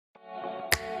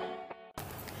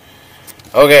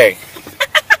Okay,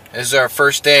 this is our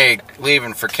first day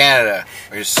leaving for Canada.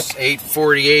 It's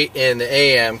 8:48 in the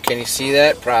AM. Can you see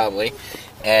that? Probably.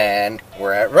 And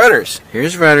we're at Rudders.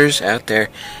 Here's Rudders out there.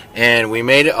 And we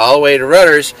made it all the way to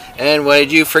Rudders. And what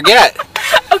did you forget?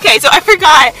 Okay, so I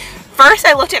forgot. First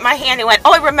I looked at my hand and went,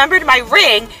 oh, I remembered my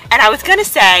ring. And I was going to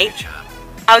say,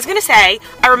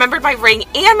 I remembered my ring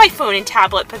and my phone and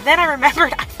tablet, but then I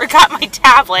remembered I forgot my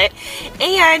tablet.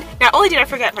 And not only did I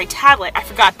forget my tablet, I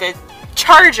forgot the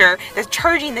charger that's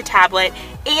charging the tablet,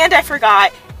 and I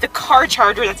forgot the car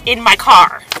charger that's in my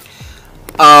car.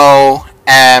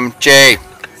 OMG.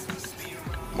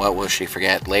 What will she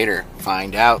forget later?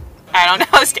 Find out. I don't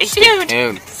know. Stay tuned.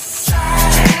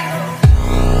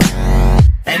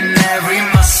 And every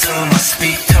muscle must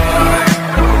be torn.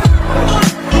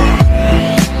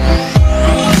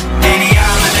 Any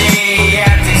other day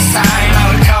at this time I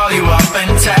would call you up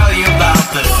and tell you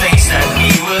about the things that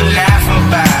we would laugh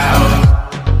about.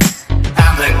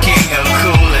 I'm the king of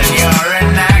cool and you're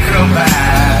an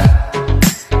acrobat.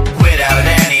 Without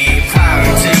any power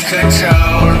to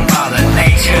control, Mother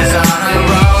Nature's on a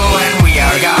roll and we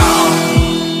are gone.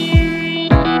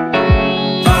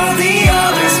 All the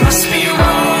others must be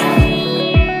wrong,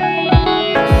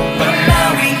 but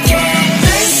now we can't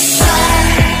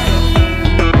decide.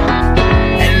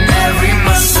 And every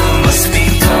muscle must be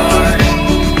torn.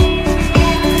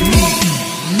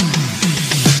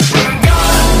 We're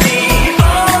gonna be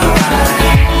alright,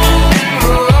 and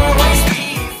we'll always be.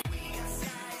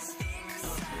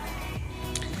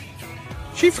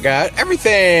 She forgot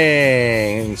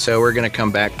everything. So we're going to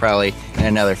come back probably in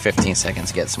another 15 seconds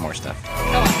to get some more stuff.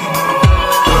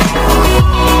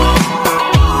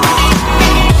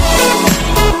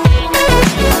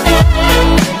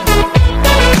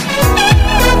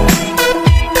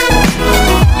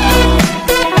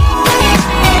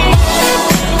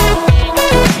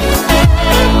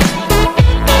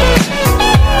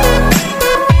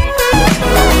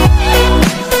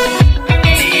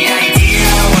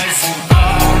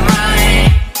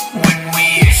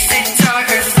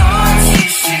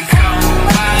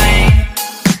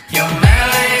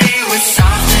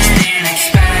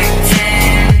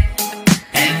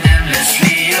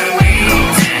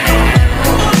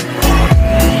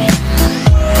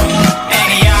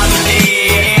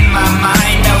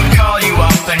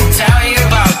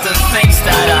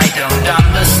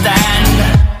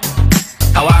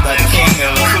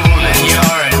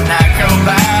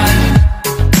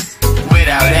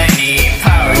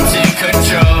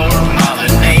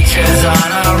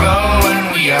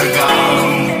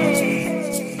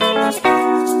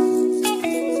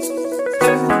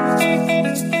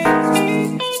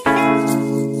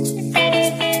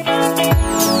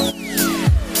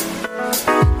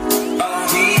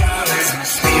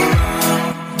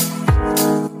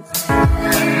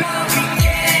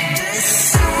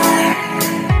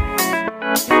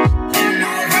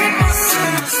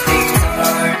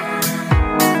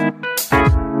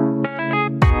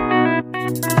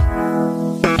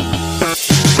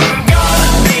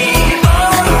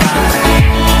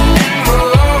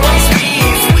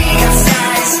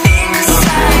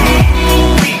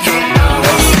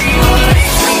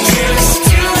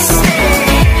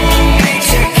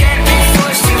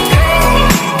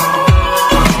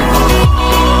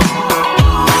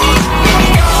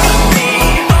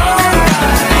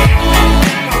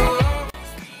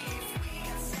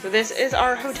 This is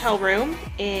our hotel room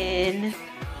in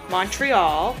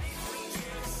Montreal.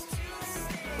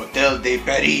 Hotel de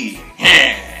Paris.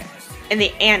 In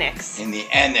the annex. In the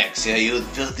annex, yeah, you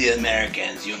filthy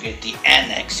Americans. You get the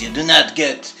annex. You do not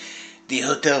get the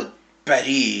Hotel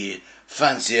Paris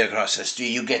fancy across the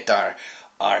street. You get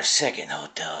our second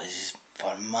hotel. This is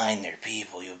for minor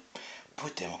people. You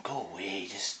put them, go away.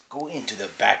 Just go into the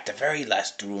back, the very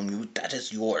last room. That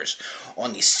is yours.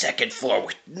 On the second floor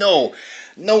with no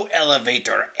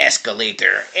elevator,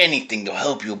 escalator, anything to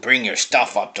help you bring your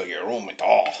stuff up to your room at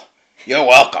all. You're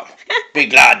welcome. Be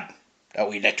glad that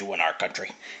we let you in our country.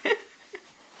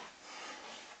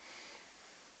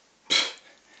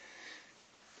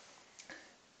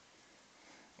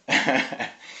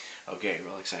 Okay,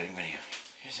 real exciting video.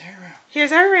 Here's our room.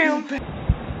 Here's our room.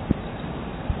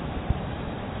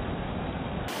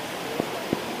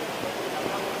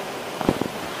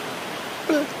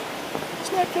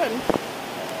 It's not done.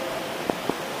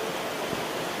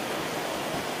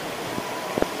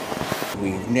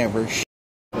 We've never.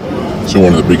 So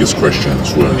one of the biggest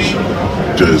questions was,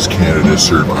 does Canada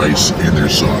serve ice in their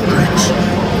soft drinks?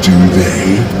 Do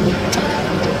they?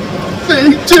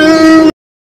 They do!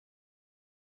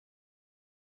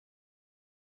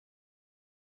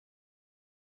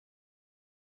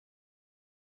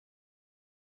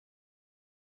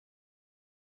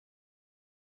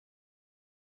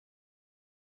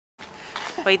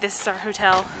 Wait, this is our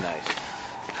hotel. Nice.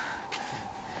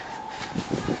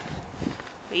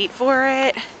 Wait for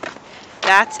it.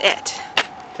 That's it.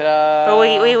 Ta-da! But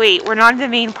wait. We're not in the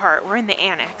main part. We're in the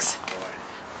annex.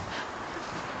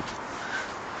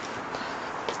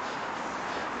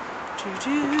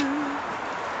 Doo-doo.